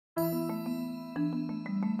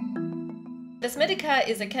West Medica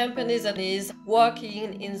is a company that is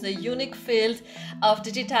working in the unique field of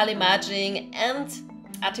digital imaging and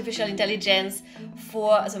artificial intelligence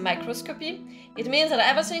for the microscopy. It means that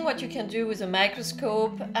everything what you can do with a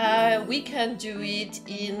microscope, we can do it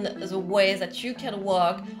in the way that you can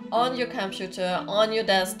work on your computer, on your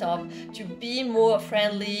desktop, to be more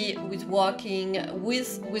friendly with working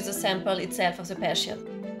with the sample itself of the patient.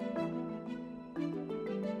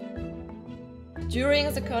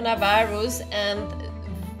 During the coronavirus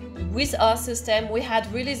and with our system, we had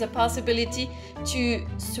really the possibility to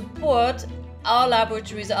support our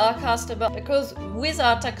laboratories, our customers, because with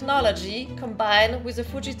our technology combined with the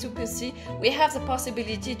Fujitsu PC, we have the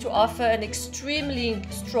possibility to offer an extremely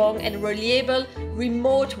strong and reliable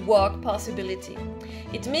remote work possibility.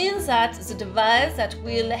 It means that the device that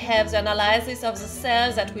will have the analysis of the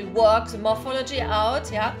cells, that will work the morphology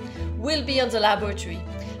out, will be on the laboratory.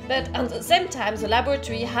 But at the same time, the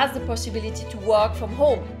laboratory has the possibility to work from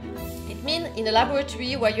home. It means in a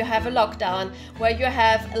laboratory where you have a lockdown, where you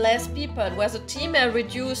have less people, where the team are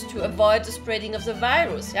reduced to avoid the spreading of the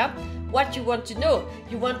virus, what you want to know?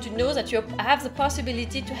 You want to know that you have the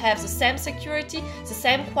possibility to have the same security, the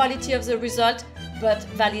same quality of the result, but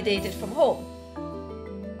validated from home.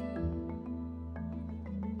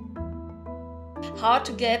 How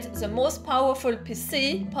to get the most powerful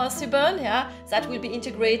PC possible, that will be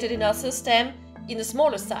integrated in our system in a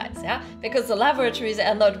smaller size, because the laboratories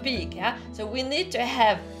are not big, so we need to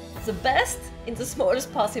have the best in the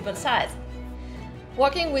smallest possible size.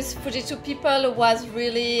 Working with Fujitsu people was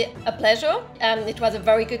really a pleasure, and it was a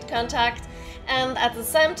very good contact, and at the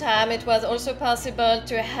same time it was also possible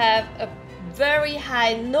to have a very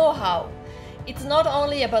high know-how. It's not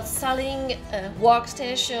only about selling a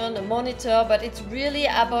workstation, a monitor, but it's really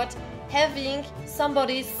about having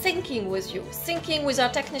somebody thinking with you, thinking with our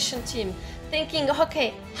technician team, thinking,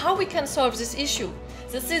 okay, how we can solve this issue.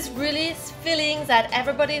 This is really feeling that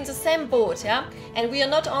everybody in the same boat, and we are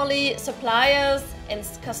not only suppliers and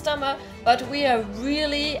customers, but we are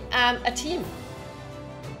really a team.